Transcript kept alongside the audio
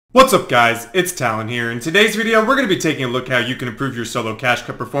What's up guys, it's Talon here. In today's video, we're going to be taking a look at how you can improve your solo cash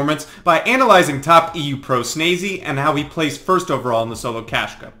cup performance by analyzing top EU pro Snayzy and how he placed first overall in the solo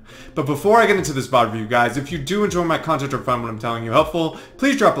cash cup. But before I get into this VOD review guys, if you do enjoy my content or find what I'm telling you helpful,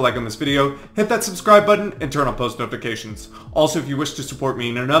 please drop a like on this video, hit that subscribe button, and turn on post notifications. Also, if you wish to support me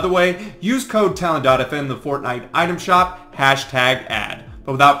in another way, use code TALON.FN in the Fortnite item shop, #ad.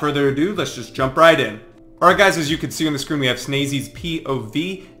 But without further ado, let's just jump right in. Alright guys, as you can see on the screen, we have Snayzy's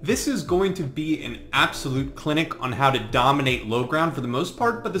POV. This is going to be an absolute clinic on how to dominate low ground for the most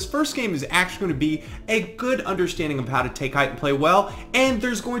part, but this first game is actually going to be a good understanding of how to take height and play well, and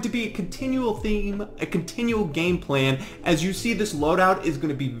there's going to be a continual theme, a continual game plan. As you see, this loadout is going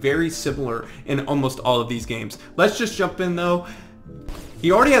to be very similar in almost all of these games. Let's just jump in though.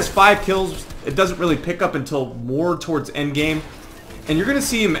 He already has 5 kills. It doesn't really pick up until more towards endgame. And you're going to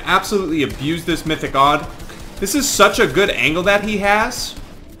see him absolutely abuse this Mythic Odd. This is such a good angle that he has.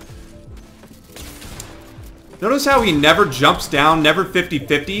 Notice how he never jumps down, never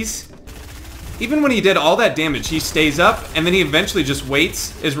 50-50s. Even when he did all that damage, he stays up, and then he eventually just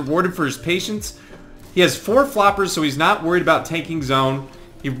waits, is rewarded for his patience. He has 4 floppers, so he's not worried about taking zone.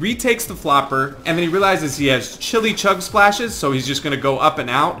 He retakes the flopper, and then he realizes he has chili chug splashes, so he's just going to go up and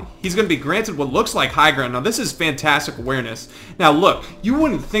out. He's going to be granted what looks like high ground. Now, this is fantastic awareness. Now, look, you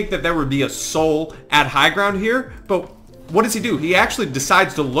wouldn't think that there would be a soul at high ground here, but what does he do? He actually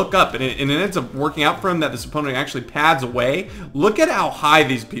decides to look up, and it ends up working out for him that this opponent actually pads away. Look at how high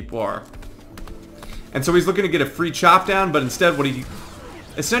these people are. And so he's looking to get a free chop down, but instead what he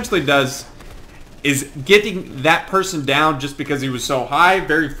essentially does is getting that person down just because he was so high.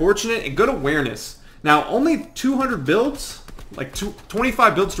 Very fortunate and good awareness. Now, only 200 builds, like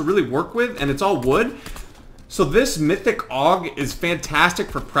 25 builds to really work with, and it's all wood. So this Mythic Og is fantastic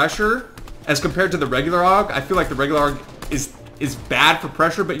for pressure as compared to the regular Og. I feel like the regular Og is bad for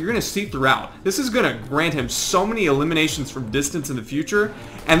pressure, but you're going to see throughout. This is going to grant him so many eliminations from distance in the future,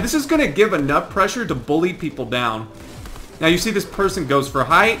 and this is going to give enough pressure to bully people down. Now, you see this person goes for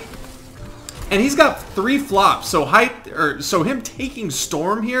height. And he's got 3 flops, so so him taking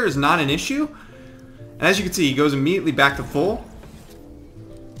Storm here is not an issue. And as you can see, he goes immediately back to full.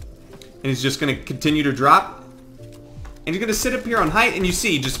 And he's just going to continue to drop. And he's going to sit up here on height, and you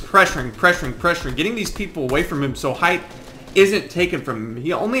see, just pressuring, getting these people away from him so height isn't taken from him.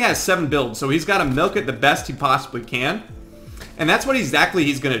 He only has 7 builds, so he's got to milk it the best he possibly can. And that's what exactly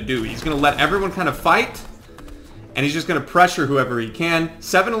he's going to do. He's going to let everyone kind of fight, and he's just going to pressure whoever he can.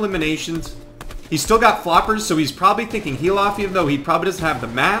 7 eliminations. He's still got floppers, so he's probably thinking heal off, even though he probably doesn't have the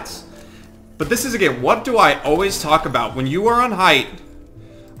mats. But this is, again, what do I always talk about? When you are on height,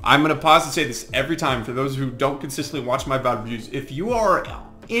 I'm going to pause and say this every time for those who don't consistently watch my VOD reviews. If you are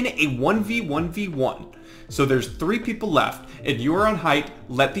in a 1v1v1, so there's 3 people left, and you are on height,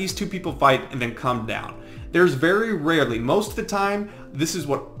 let these 2 people fight and then come down. There's very rarely, most of the time, this is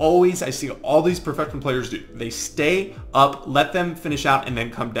what always I see all these professional players do. They stay up, let them finish out, and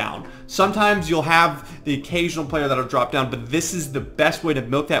then come down. Sometimes you'll have the occasional player that'll drop down, but this is the best way to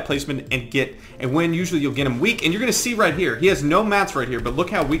milk that placement and get a win. Usually you'll get him weak, and you're going to see right here, he has no mats right here, but look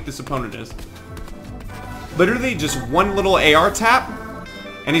how weak this opponent is. Literally just one little AR tap,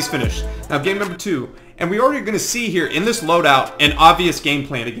 and he's finished. Now game number 2. And we're already going to see here in this loadout an obvious game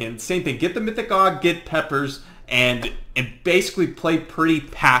plan again. Same thing. Get the Mythic Og, get peppers, and basically play pretty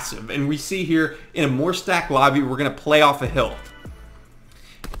passive. And we see here in a more stacked lobby, we're going to play off a hill.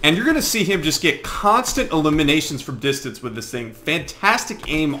 And you're going to see him just get constant eliminations from distance with this thing. Fantastic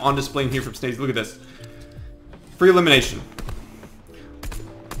aim on display here from Snayzy. Look at this. Free elimination.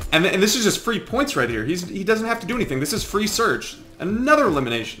 And this is just free points right here. He doesn't have to do anything. This is free surge. Another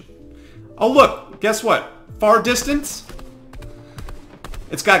elimination. Oh look, guess what? Far distance.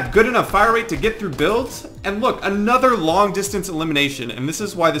 It's got good enough fire rate to get through builds. And look, another long distance elimination. And this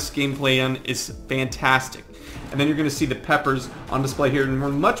is why this game plan is fantastic. And then you're going to see the peppers on display here, and we're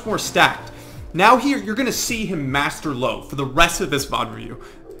much more stacked. Now here, you're going to see him master low for the rest of this VOD review.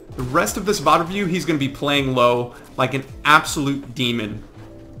 The rest of this VOD review, he's going to be playing low like an absolute demon.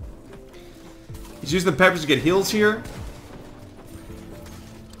 He's using the peppers to get heals here.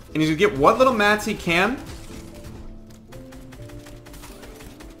 And he's going to get what little mats he can.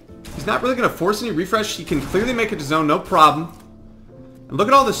 He's not really going to force any refresh. He can clearly make it to zone, no problem. And look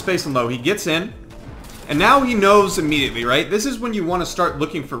at all this space and low. He gets in. And now he knows immediately, right? This is when you want to start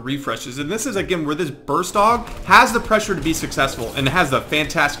looking for refreshes. And this is, again, where this Burst Dog has the pressure to be successful and has a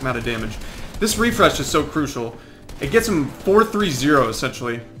fantastic amount of damage. This refresh is so crucial. It gets him 4-3-0,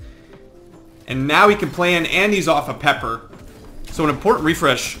 essentially. And now he can play in, and he's off a pepper. So an important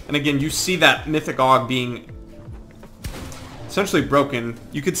refresh, and again, you see that Mythic Og being essentially broken.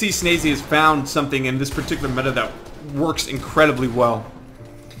 You can see Snayzy has found something in this particular meta that works incredibly well.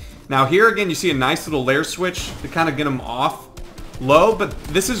 Now here again, you see a nice little lair switch to kind of get him off low, but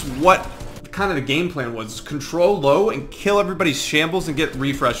this is what kind of the game plan was. Control low and kill everybody's shambles and get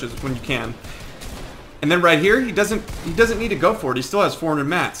refreshes when you can. And then right here, he doesn't need to go for it. He still has 400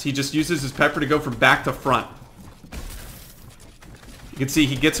 mats. He just uses his pepper to go from back to front. You can see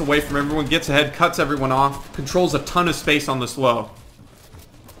he gets away from everyone, gets ahead, cuts everyone off, controls a ton of space on the slow.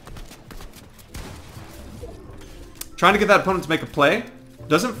 Trying to get that opponent to make a play.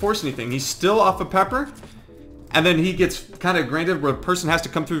 Doesn't force anything. He's still off of pepper. And then he gets kind of granted where a person has to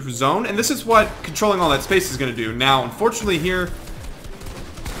come through his zone. And this is what controlling all that space is going to do. Now, unfortunately here,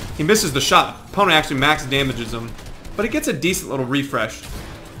 he misses the shot. Opponent actually max damages him. But he gets a decent little refresh.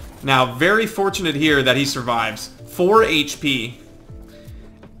 Now, very fortunate here that he survives. 4 HP.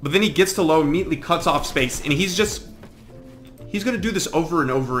 But then he gets to low, immediately cuts off space. And he's going to do this over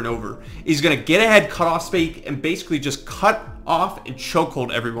and over and over. He's going to get ahead, cut off space, and basically just cut off and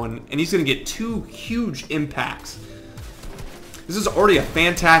chokehold everyone. And he's going to get 2 huge impacts. This is already a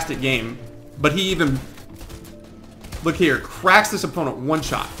fantastic game. But he even, look here, cracks this opponent one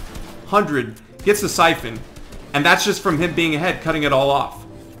shot. 100, gets the siphon. And that's just from him being ahead, cutting it all off.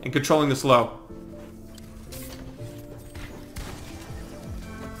 And controlling the slow.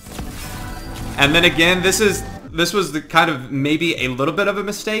 And then again, this was the kind of maybe a little bit of a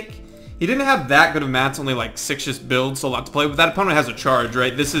mistake. He didn't have that good of mats, only like 6 just builds, so a lot to play with. That opponent has a charge,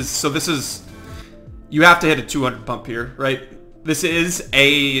 right? This is you have to hit a 200 pump here, right? This is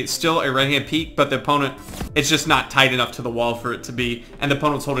still a right hand peak, but the opponent, it's just not tight enough to the wall for it to be, and the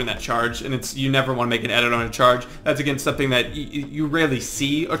opponent's holding that charge, and you never want to make an edit on a charge. That's again something that you rarely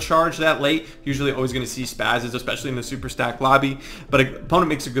see a charge that late. Usually always going to see spazzes, especially in the super stack lobby, but an opponent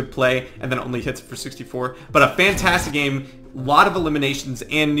makes a good play and then only hits it for 64. But a fantastic game, a lot of eliminations,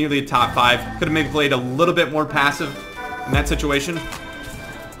 and nearly a top 5. Could have maybe played a little bit more passive in that situation,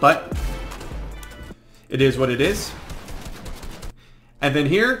 but it is what it is. And then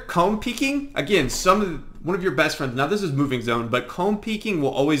here, cone peeking. Again, one of your best friends. Now this is moving zone, but cone peeking will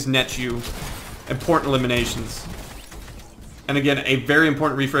always net you important eliminations. And again, a very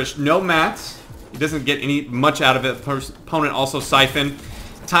important refresh. No mats. He doesn't get much out of it. Opponent also siphon.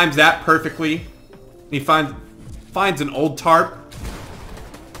 Times that perfectly. He finds an old tarp.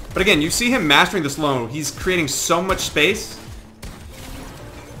 But again, you see him mastering this low. He's creating so much space.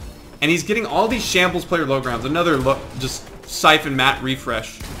 And he's getting all these shambles player low grounds. Another just siphon mat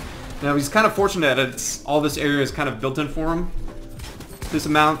refresh. Now he's kind of fortunate that all this area is kind of built in for him. This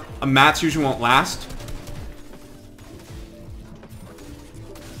amount of mats usually won't last.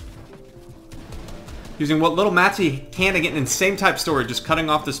 Using what little mats he can to get in the same type story, just cutting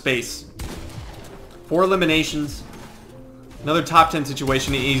off the space. 4 eliminations. Another top 10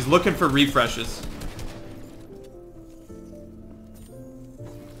 situation. He's looking for refreshes.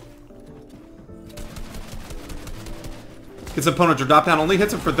 Gets the opponent to drop down, only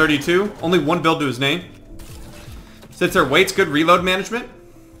hits him for 32. Only 1 build to his name. Sits there, waits, good reload management.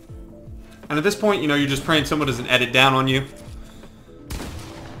 And at this point, you know, you're just praying someone doesn't edit down on you.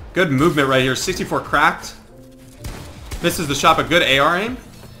 Good movement right here. 64 cracked. Misses the shot, but good AR aim.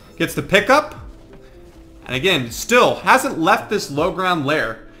 Gets the pickup. And again, still hasn't left this low ground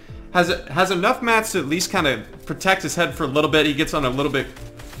lair. Has enough mats to at least kind of protect his head for a little bit. He gets on a little bit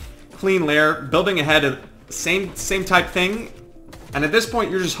clean lair, building ahead. Same type thing, and at this point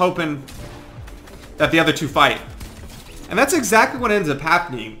you're just hoping that the other 2 fight, and that's exactly what ends up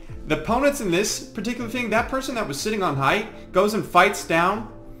happening. The opponents in this particular thing, that person that was sitting on height goes and fights down,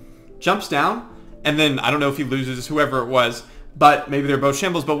 jumps down, and then I don't know if he loses whoever it was, but maybe they're both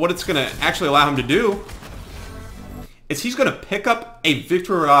shambles. But what it's going to actually allow him to do is he's going to pick up a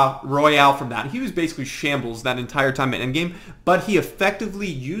victory royale from that. He was basically shambles that entire time at endgame, but he effectively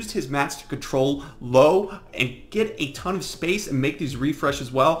used his mats to control low and get a ton of space and make these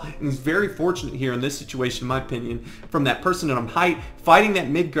refreshes well. And he's very fortunate here in this situation, in my opinion, from that person on height, fighting that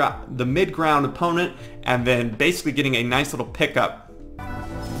mid-ground opponent, and then basically getting a nice little pickup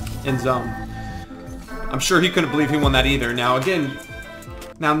in zone. I'm sure he couldn't believe he won that either. Now again,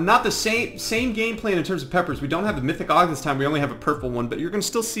 not the same game plan in terms of peppers. We don't have the Mythic Og this time. We only have a purple one, but you're going to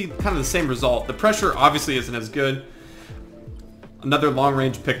still see kind of the same result. The pressure obviously isn't as good. Another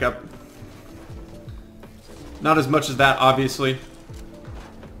long-range pickup. Not as much as that, obviously.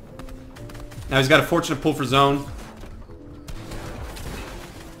 Now he's got a fortunate pull for zone.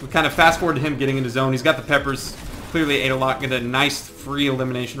 We kind of fast forward to him getting into zone. He's got the peppers. Clearly ate a lot. Get a nice free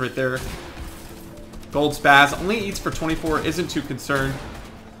elimination right there. Gold spaz. Only eats for 24. Isn't too concerned.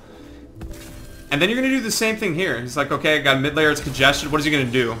 And then you're going to do the same thing here. He's like, okay, I got a mid layer, it's congested. What is he going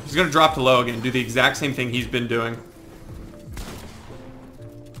to do? He's going to drop to low again, do the exact same thing he's been doing.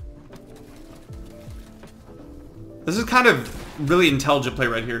 This is kind of really intelligent play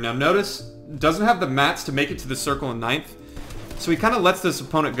right here. Now notice, doesn't have the mats to make it to the circle in ninth. So he kind of lets this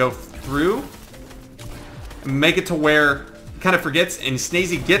opponent go through and make it to where he kind of forgets, and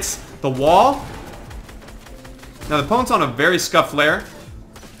Snayzy gets the wall. Now the opponent's on a very scuffed layer,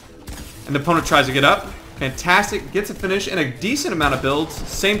 and the opponent tries to get up. Fantastic, gets a finish and a decent amount of builds.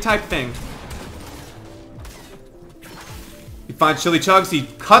 Same type thing. He finds Chili Chugs, he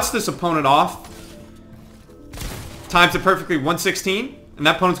cuts this opponent off. Times it perfectly, 116, and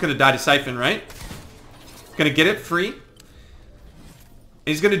that opponent's going to die to Siphon, right? Going to get it free.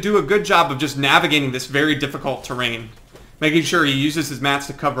 He's going to do a good job of just navigating this very difficult terrain. Making sure he uses his mats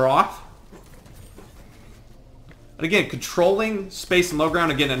to cover off. And again, controlling space and low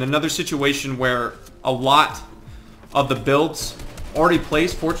ground, again, in another situation where a lot of the builds already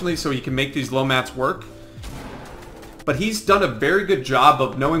placed, fortunately, so he can make these low mats work. But he's done a very good job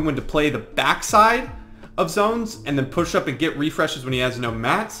of knowing when to play the backside of zones and then push up and get refreshes when he has no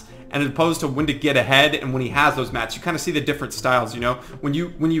mats, and as opposed to when to get ahead and when he has those mats. You kind of see the different styles, you know? When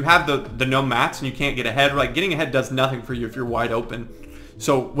you have the no mats and you can't get ahead, like getting ahead does nothing for you if you're wide open.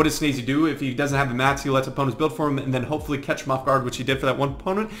 So what does Snayzy do? If he doesn't have the mats, he lets opponents build for him and then hopefully catch him off guard, which he did for that one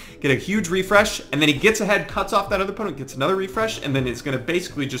opponent, get a huge refresh, and then he gets ahead, cuts off that other opponent, gets another refresh, and then it's going to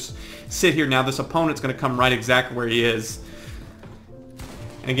basically just sit here. Now this opponent's going to come right exactly where he is.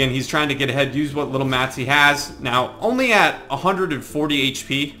 And again, he's trying to get ahead, use what little mats he has. Now, only at 140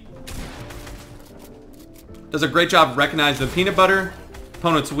 HP. Does a great job of recognizing the peanut butter.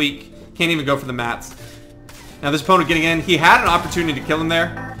 Opponent's weak. Can't even go for the mats. Now, this opponent getting in. He had an opportunity to kill him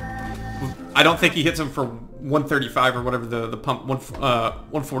there. I don't think he hits him for 135 or whatever the pump,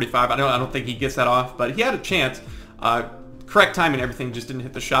 145. I don't think he gets that off, but he had a chance. Correct timing, everything, just didn't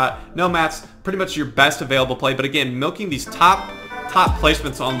hit the shot. No mats, pretty much your best available play. But again, milking these top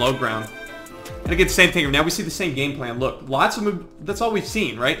placements on low ground. And again, same thing. Now we see the same game plan. Look, lots of move. That's all we've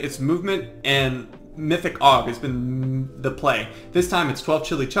seen, right? It's movement and Mythic Og has been the play. This time it's 12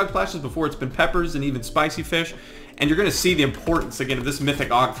 Chili Chug Flashes. Before it's been peppers and even spicy fish. And you're going to see the importance, again, of this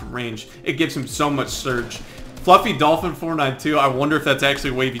Mythic Og from range. It gives him so much surge. Fluffy Dolphin 492. I wonder if that's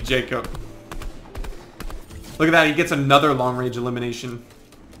actually Wavy Jacob. Look at that. He gets another long range elimination.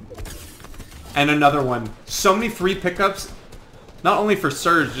 And another one. So many free pickups. Not only for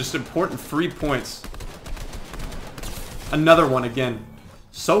surge, just important free points. Another one again.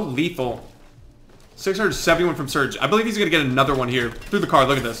 So lethal. 671 from surge. I believe he's going to get another one here. Through the card,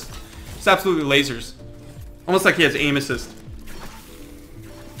 look at this. It's absolutely lasers. Almost like he has aim assist.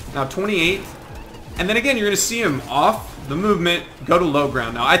 Now 28. And then again, you're going to see him off the movement, go to low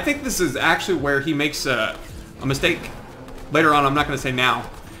ground. Now I think this is actually where he makes a mistake. Later on, I'm not going to say now.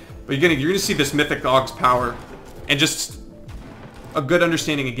 But you're going to see this Mythic Og's power. And just a good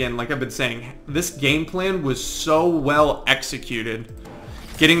understanding, again, like I've been saying, this game plan was so well executed.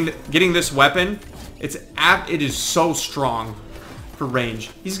 Getting this weapon, it is so strong for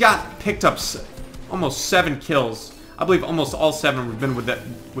range. He's got picked up almost 7 kills. I believe almost all 7 have been with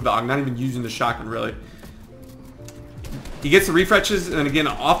the Og, not even using the shotgun really. He gets the refreshes, and again,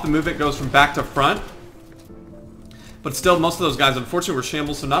 off the movement goes from back to front. But still, most of those guys, unfortunately, were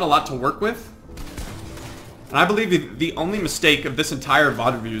shambles, so not a lot to work with. And I believe the only mistake of this entire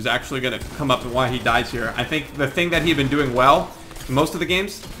VOD review is actually going to come up to why he dies here. I think the thing that he had been doing well in most of the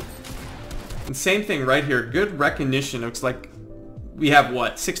games, and same thing right here, good recognition. It looks like we have,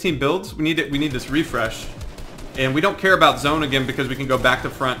 what, 16 builds? We need this refresh. And we don't care about zone again because we can go back to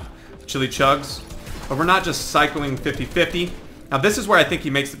front Chili Chugs. But we're not just cycling 50-50. Now this is where I think he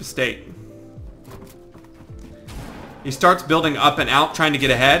makes the mistake. He starts building up and out, trying to get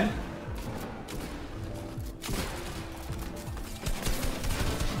ahead.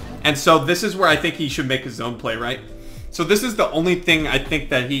 And so this is where I think he should make his zone play, right? So this is the only thing I think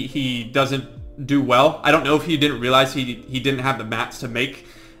that he doesn't do well. I don't know if he didn't realize he didn't have the mats to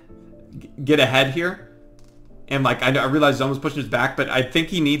get ahead here. And like I realized zone was pushing his back, but I think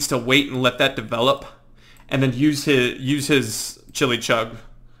he needs to wait and let that develop, and then use his Chili Chug.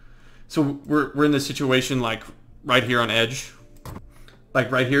 So we're in this situation like right here on edge,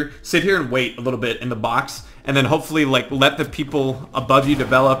 like right here. Sit here and wait a little bit in the box, and then hopefully like let the people above you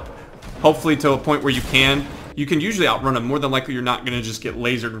develop. Hopefully to a point where you can usually outrun them. More than likely you're not going to just get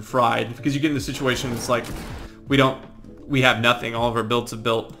lasered and fried, because you get in the situation it's like we have nothing. All of our builds have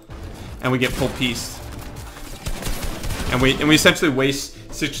built, and we get full piece. And we essentially waste.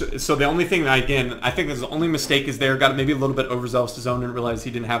 So the only thing that, again, I think is the only mistake is there. Got maybe a little bit overzealous to zone and realized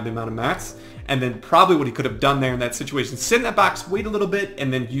he didn't have the amount of mats. and then probably what he could have done there in that situation, sit in that box, wait a little bit,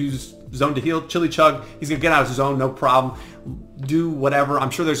 and then use zone to heal, chili chug. He's going to get out of his zone, no problem. Do whatever. I'm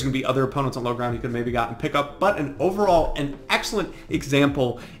sure there's going to be other opponents on low ground he could have maybe gotten pick up, but overall, an excellent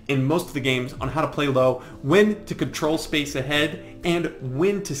example in most of the games on how to play low, when to control space ahead, and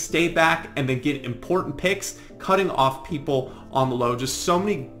when to stay back and then get important picks, cutting off people on the low. Just so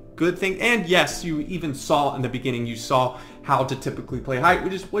many good thing. And yes, you even saw in the beginning, you saw how to typically play height,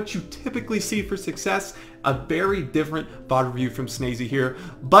 which is what you typically see for success. A very different VOD review from Snayzy here.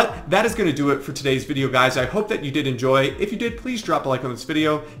 But that is going to do it for today's video, guys. I hope that you did enjoy. If you did, please drop a like on this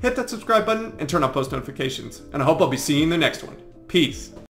video, hit that subscribe button, and turn on post notifications. And I hope I'll be seeing you in the next one. Peace.